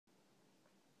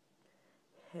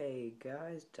Hey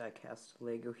guys, Diecast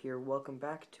Lego here. Welcome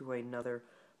back to another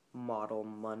Model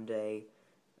Monday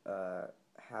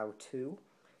how-to.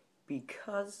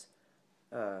 Because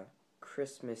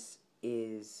Christmas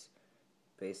is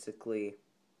basically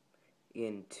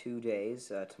in 2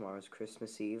 days. Tomorrow's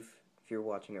Christmas Eve. If you're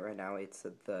watching it right now, it's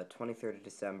the 23rd of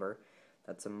December.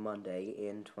 That's a Monday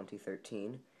in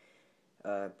 2013.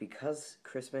 Because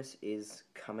Christmas is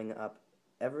coming up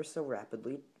ever so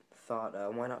rapidly, thought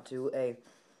why not do a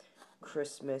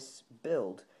Christmas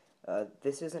build.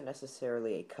 This isn't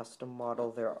necessarily a custom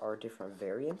model. There are different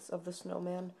variants of the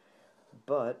snowman,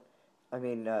 but I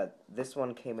mean, this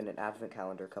one came in an advent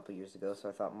calendar a couple years ago, so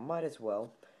I thought might as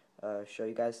well show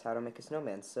you guys how to make a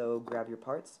snowman. So grab your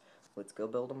parts, let's go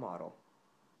build a model.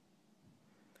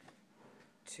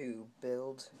 To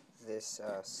build this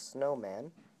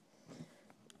snowman,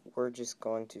 we're just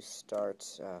going to start,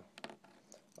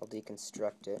 I'll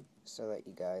deconstruct it so that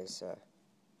you guys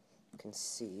can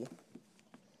see.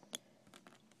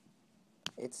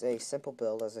 It's a simple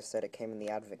build. As I said, it came in the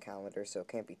advent calendar, so it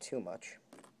can't be too much.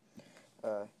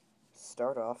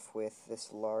 Start off with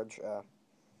this large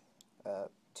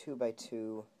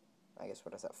 2x2, I guess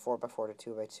what is that, 4x4 to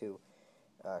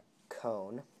 2x2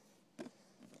 cone.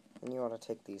 And you want to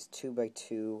take these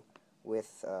 2x2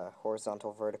 with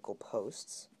horizontal vertical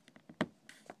posts.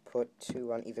 Put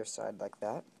 2 on either side like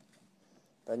that.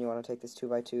 Then you want to take this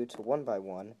 2x2 to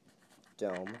 1x1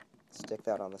 dome. Stick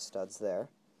that on the studs there.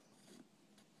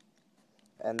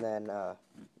 And then,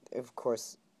 of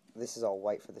course, this is all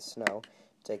white for the snow.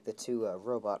 Take the 2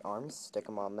 robot arms, stick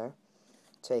them on there.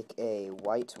 Take a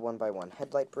white 1x1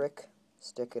 headlight brick,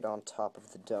 stick it on top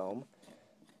of the dome.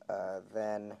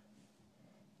 Then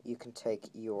you can take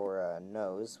your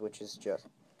nose, which is just,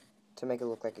 to make it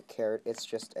look like a carrot, it's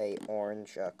just a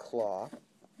orange claw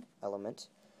element.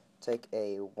 Take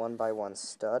a 1x1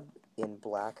 stud in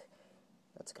black.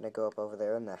 That's going to go up over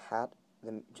there, and the hat,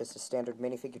 just a standard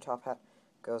minifigure top hat,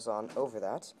 goes on over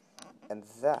that, and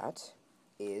that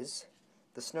is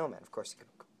the snowman. Of course, you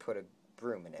could put a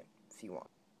broom in it if you want.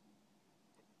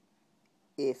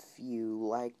 If you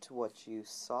liked what you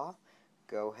saw,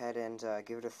 go ahead and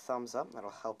give it a thumbs up.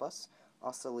 That'll help us.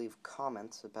 Also, leave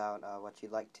comments about what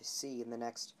you'd like to see in the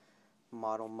next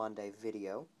Model Monday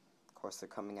video. Of course, they're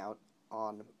coming out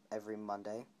on every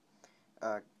Monday.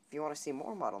 If you want to see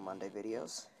more Model Monday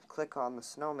videos, click on the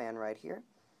snowman right here,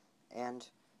 and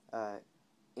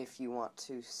if you want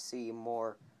to see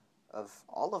more of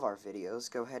all of our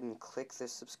videos, go ahead and click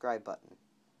this subscribe button.